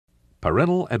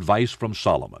Parental advice from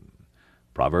Solomon.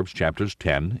 Proverbs chapters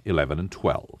 10, 11, and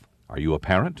 12. Are you a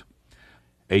parent?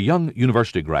 A young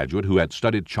university graduate who had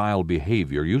studied child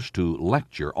behavior used to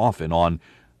lecture often on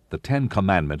the 10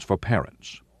 Commandments for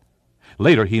parents.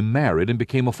 Later he married and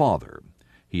became a father.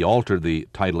 He altered the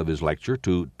title of his lecture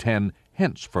to 10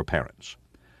 Hints for Parents.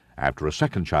 After a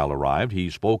second child arrived,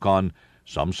 he spoke on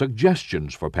some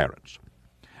suggestions for parents.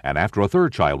 And after a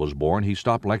third child was born, he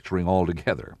stopped lecturing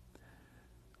altogether.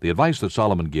 The advice that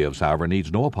Solomon gives, however,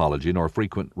 needs no apology nor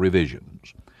frequent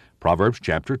revisions. Proverbs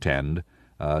chapter 10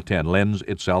 lends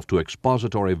itself to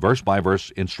expository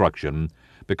verse-by-verse instruction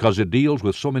because it deals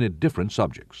with so many different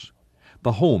subjects.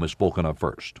 The home is spoken of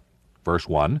first. Verse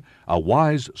 1, A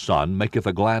wise son maketh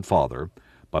a glad father,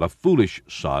 but a foolish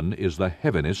son is the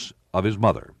heaviness of his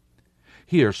mother.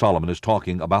 Here Solomon is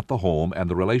talking about the home and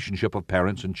the relationship of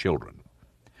parents and children.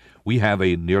 We have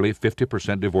a nearly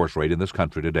 50% divorce rate in this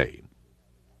country today.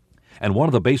 And one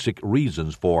of the basic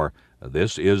reasons for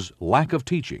this is lack of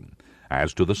teaching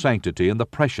as to the sanctity and the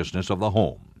preciousness of the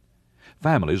home.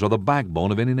 Families are the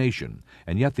backbone of any nation,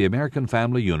 and yet the American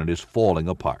family unit is falling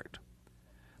apart.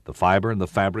 The fiber and the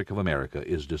fabric of America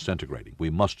is disintegrating. We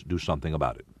must do something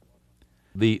about it.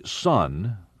 The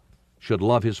son should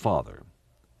love his father,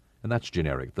 and that's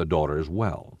generic. The daughter as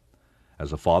well.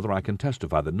 As a father, I can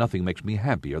testify that nothing makes me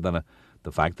happier than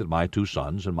the fact that my 2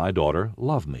 sons and my daughter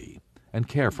love me and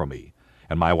care for me,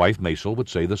 and my wife Maisel would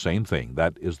say the same thing.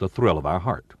 That is the thrill of our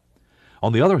heart.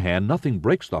 On the other hand, nothing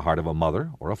breaks the heart of a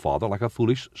mother or a father like a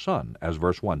foolish son, as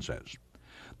verse 1 says.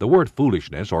 The word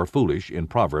foolishness or foolish in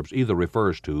Proverbs either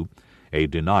refers to a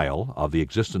denial of the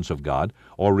existence of God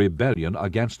or rebellion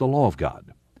against the law of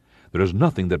God. There is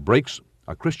nothing that breaks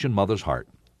a Christian mother's heart,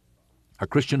 a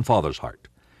Christian father's heart,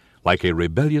 like a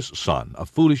rebellious son, a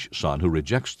foolish son who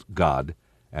rejects God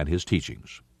and his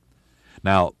teachings.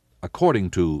 Now, according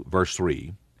to verse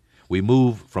 3, we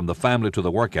move from the family to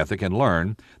the work ethic and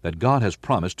learn that God has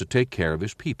promised to take care of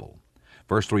his people.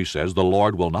 Verse 3 says, The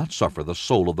Lord will not suffer the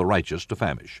soul of the righteous to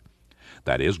famish.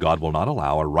 That is, God will not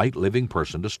allow a right living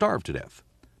person to starve to death.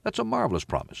 That's a marvelous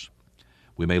promise.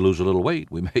 We may lose a little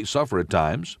weight, we may suffer at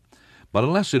times, but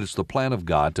unless it is the plan of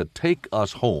God to take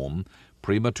us home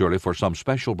prematurely for some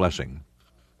special blessing,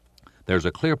 there's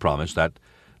a clear promise that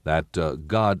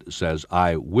God says,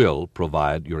 I will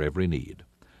provide your every need.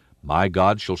 My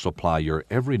God shall supply your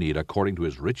every need according to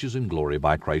his riches and glory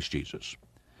by Christ Jesus.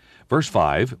 Verse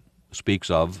 5 speaks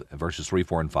of, verses 3,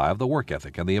 4, and 5, the work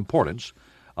ethic and the importance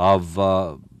of,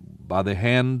 by the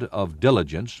hand of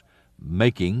diligence,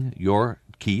 making your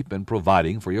keep and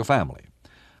providing for your family.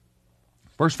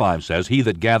 Verse 5 says, He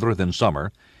that gathereth in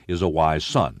summer is a wise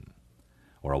son,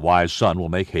 or a wise son will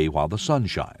make hay while the sun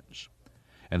shines.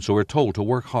 And so we're told to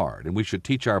work hard, and we should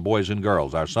teach our boys and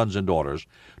girls, our sons and daughters,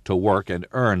 to work and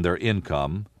earn their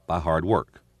income by hard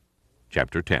work.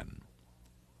 Chapter 10.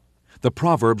 The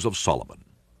Proverbs of Solomon.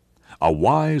 A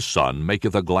wise son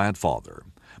maketh a glad father,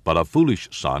 but a foolish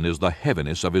son is the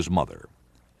heaviness of his mother.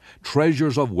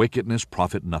 Treasures of wickedness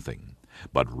profit nothing,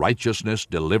 but righteousness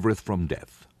delivereth from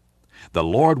death. The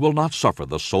Lord will not suffer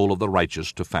the soul of the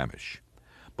righteous to famish,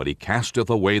 but he casteth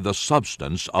away the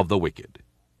substance of the wicked.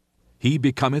 He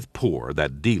becometh poor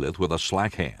that dealeth with a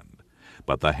slack hand,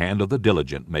 but the hand of the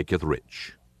diligent maketh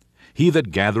rich. He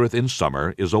that gathereth in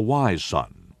summer is a wise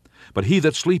son, but he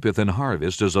that sleepeth in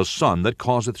harvest is a son that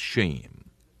causeth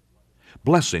shame.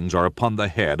 Blessings are upon the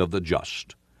head of the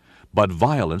just, but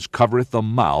violence covereth the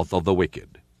mouth of the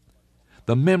wicked.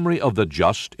 The memory of the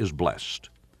just is blessed,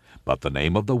 but the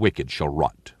name of the wicked shall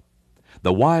rot.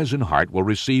 The wise in heart will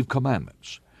receive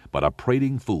commandments, but a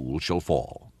prating fool shall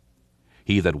fall.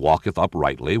 He that walketh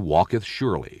uprightly walketh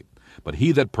surely, but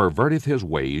he that perverteth his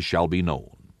ways shall be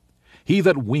known. He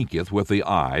that winketh with the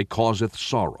eye causeth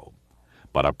sorrow,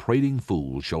 but a prating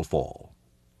fool shall fall.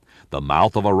 The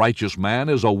mouth of a righteous man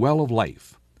is a well of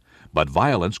life, but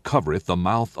violence covereth the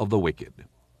mouth of the wicked.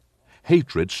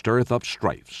 Hatred stirreth up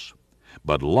strifes,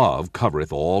 but love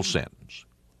covereth all sins.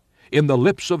 In the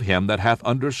lips of him that hath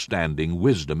understanding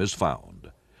wisdom is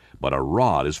found, but a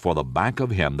rod is for the back of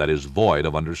him that is void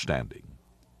of understanding.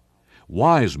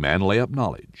 Wise men lay up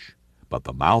knowledge, but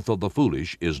the mouth of the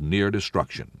foolish is near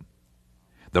destruction.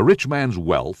 The rich man's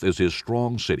wealth is his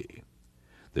strong city.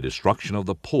 The destruction of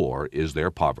the poor is their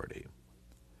poverty.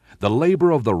 The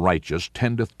labor of the righteous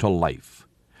tendeth to life,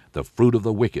 the fruit of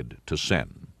the wicked to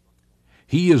sin.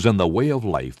 He is in the way of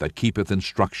life that keepeth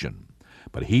instruction,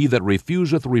 but he that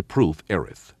refuseth reproof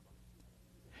erreth.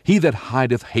 He that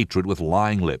hideth hatred with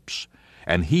lying lips,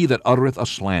 and he that uttereth a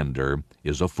slander,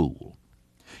 is a fool.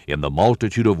 In the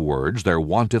multitude of words there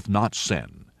wanteth not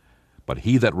sin, but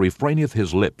he that refraineth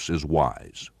his lips is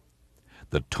wise.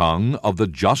 The tongue of the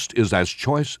just is as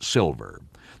choice silver,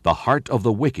 the heart of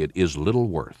the wicked is little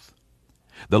worth.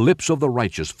 The lips of the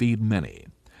righteous feed many,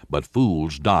 but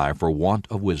fools die for want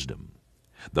of wisdom.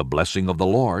 The blessing of the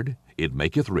Lord, it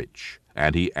maketh rich,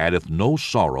 and he addeth no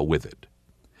sorrow with it.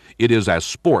 It is as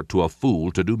sport to a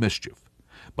fool to do mischief,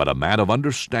 but a man of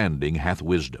understanding hath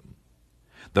wisdom.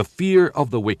 The fear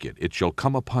of the wicked it shall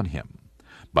come upon him,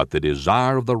 but the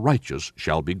desire of the righteous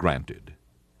shall be granted.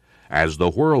 As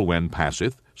the whirlwind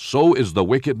passeth, so is the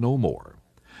wicked no more,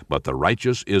 but the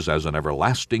righteous is as an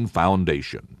everlasting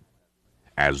foundation.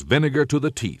 As vinegar to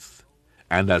the teeth,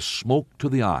 and as smoke to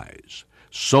the eyes,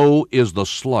 so is the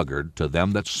sluggard to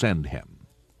them that send him.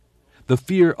 The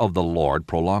fear of the Lord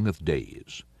prolongeth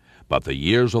days, but the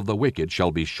years of the wicked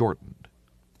shall be shortened.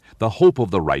 The hope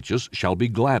of the righteous shall be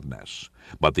gladness,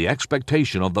 but the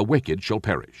expectation of the wicked shall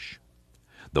perish.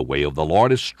 The way of the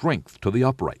Lord is strength to the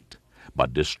upright,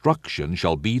 but destruction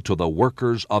shall be to the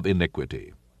workers of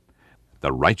iniquity.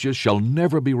 The righteous shall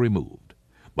never be removed,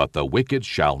 but the wicked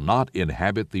shall not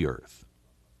inhabit the earth.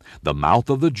 The mouth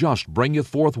of the just bringeth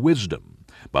forth wisdom,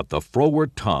 but the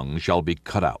froward tongue shall be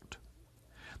cut out.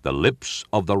 The lips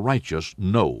of the righteous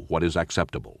know what is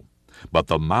acceptable, but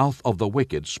the mouth of the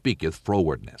wicked speaketh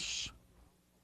frowardness.